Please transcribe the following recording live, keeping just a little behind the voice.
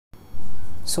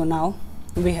So now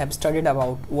we have studied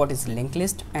about what is linked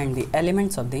list and the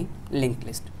elements of the linked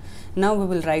list. Now we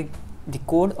will write the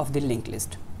code of the linked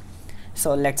list.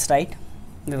 So let's write,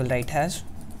 we will write hash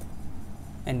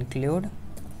include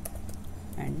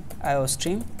and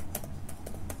iostream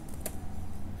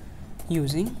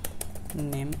using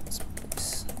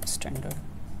namespace standard,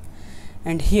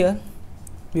 and here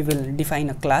we will define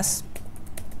a class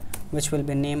which will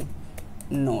be named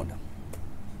node.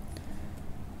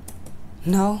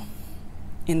 Now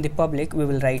in the public we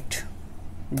will write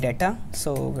data,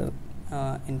 so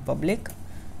in public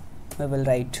we will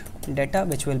write data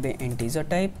which will be integer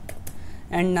type,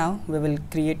 and now we will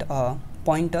create a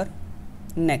pointer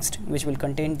next which will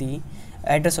contain the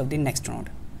address of the next node.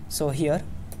 So here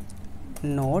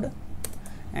node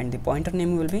and the pointer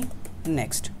name will be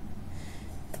next.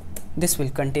 This will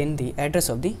contain the address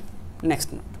of the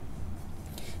next node.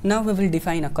 Now we will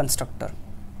define a constructor.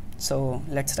 So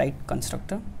let's write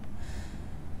constructor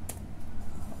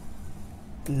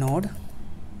node,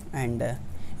 and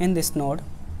in this node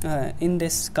in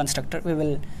this constructor we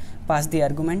will pass the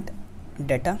argument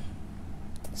data.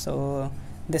 So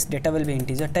this data will be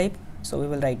integer type, so we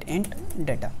will write int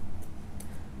data.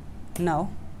 Now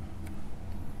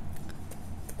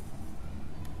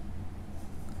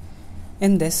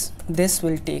in this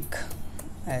will take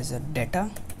as a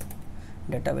data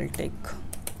will take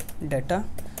data,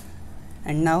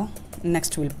 and now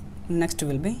next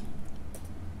will be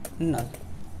null.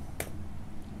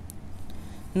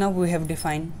 Now we have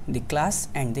defined the class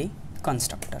and the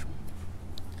constructor.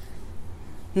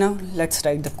 Now let's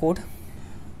write the code.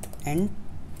 Int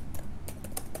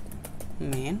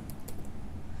main,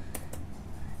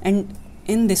 and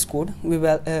in this code we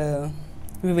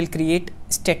will create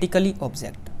statically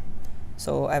object.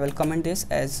 So I will comment this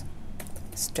as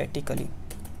statically.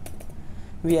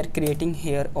 We are creating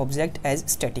here object as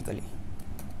statically.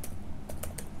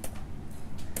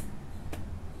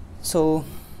 So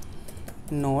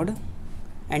node,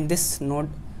 and this node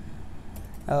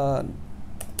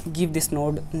give this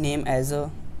node name as a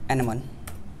n1,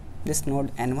 this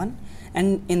node n1,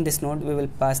 and in this node we will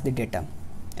pass the data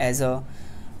as a,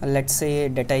 let's say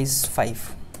data is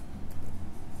 5.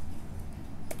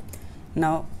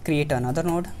 Now create another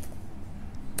node,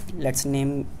 let's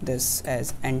name this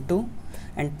as n2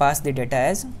 and pass the data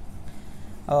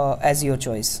as your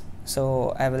choice.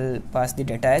 So I will pass the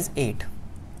data as 8.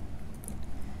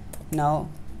 Now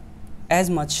as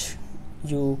much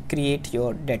you create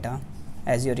your data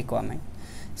as your requirement.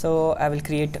 So I will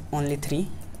create only 3.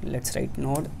 Let's write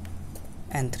node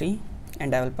n3,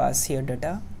 and I will pass here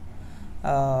data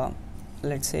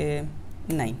let's say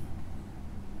 9.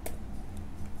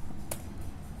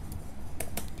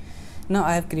 Now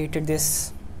I have created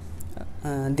this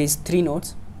these 3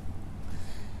 nodes.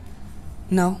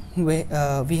 Now we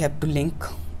have to link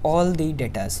all the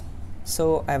datas.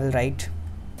 So I will write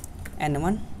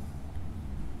n1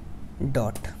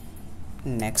 dot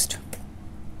next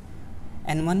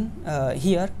n1.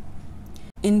 Here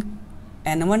in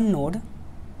n1 node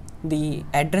the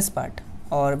address part,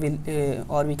 or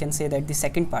we can say that the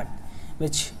second part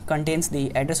which contains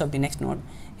the address of the next node,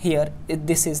 here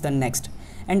this is the next,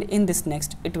 and in this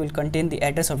next it will contain the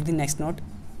address of the next node,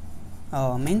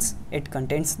 means it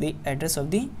contains the address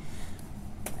of the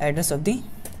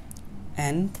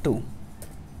n2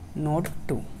 node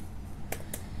 2.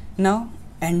 Now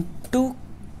n2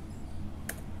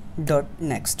 dot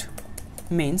next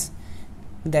means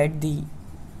that the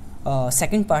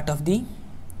second part of the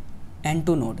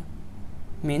n2 node,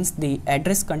 means the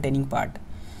address containing part.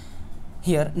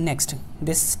 Here next,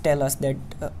 this tell us that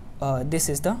this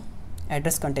is the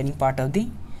address containing part of the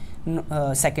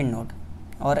second node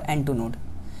or n2 node.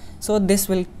 So this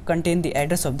will contain the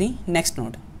address of the next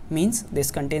node, means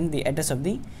this contains the address of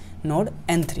the node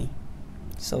n3.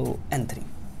 So n3.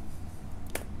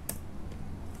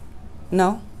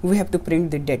 Now we have to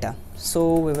print the data,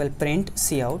 so we will print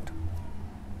cout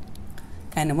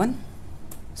n1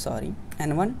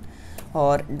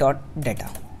 or dot data.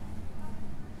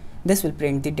 This will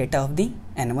print the data of the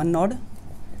n1 node.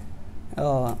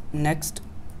 Next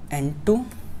n2,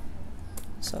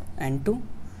 so n2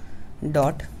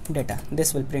 dot data,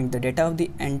 this will print the data of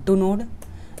the n2 node,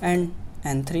 and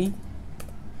n3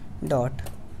 dot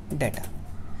data,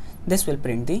 this will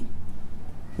print the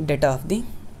data of the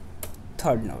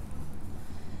third node,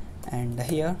 and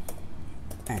here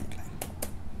end line.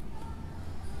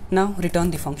 Now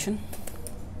return the function,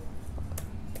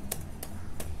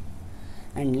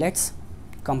 and let's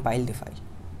compile the file.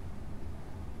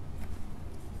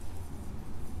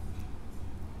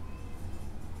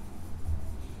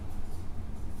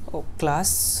 Oh,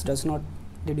 class does not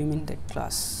did you mean that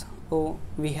class? Oh,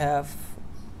 we have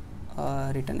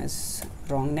written as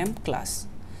wrong name, class.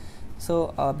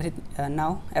 So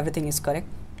now everything is correct.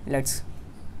 Let's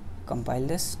compile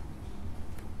this.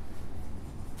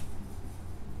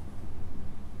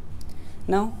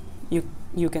 Now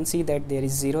you can see that there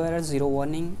is 0 error, 0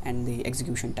 warning, and the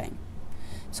execution time.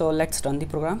 So let's run the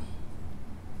program.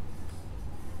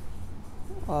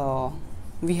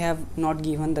 We have not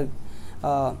given the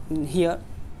here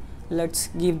let's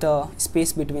give the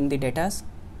space between the datas.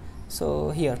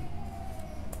 So here,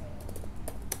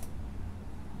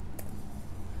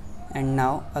 and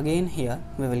now again here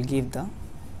we will give the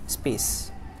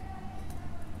space.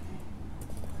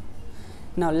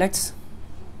 Now let's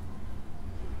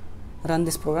run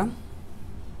this program.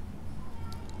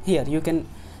 Here you can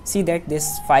see that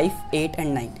this 5, 8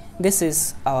 and 9, this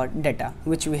is our data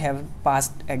which we have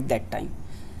passed at that time.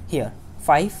 Here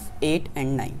 5, 8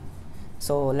 and 9.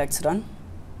 So let's run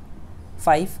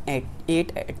 5, 8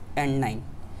 and 9.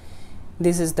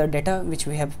 This is the data which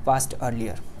we have passed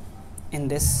earlier in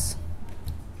this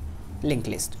linked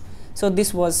list. So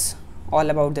this was all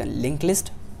about the linked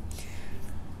list.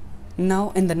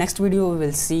 Now in the next video we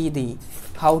will see the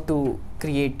how to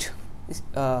create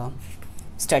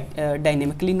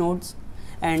dynamically nodes,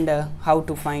 and how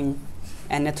to find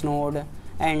nth node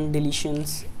and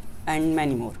deletions and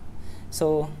many more.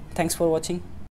 So thanks for watching.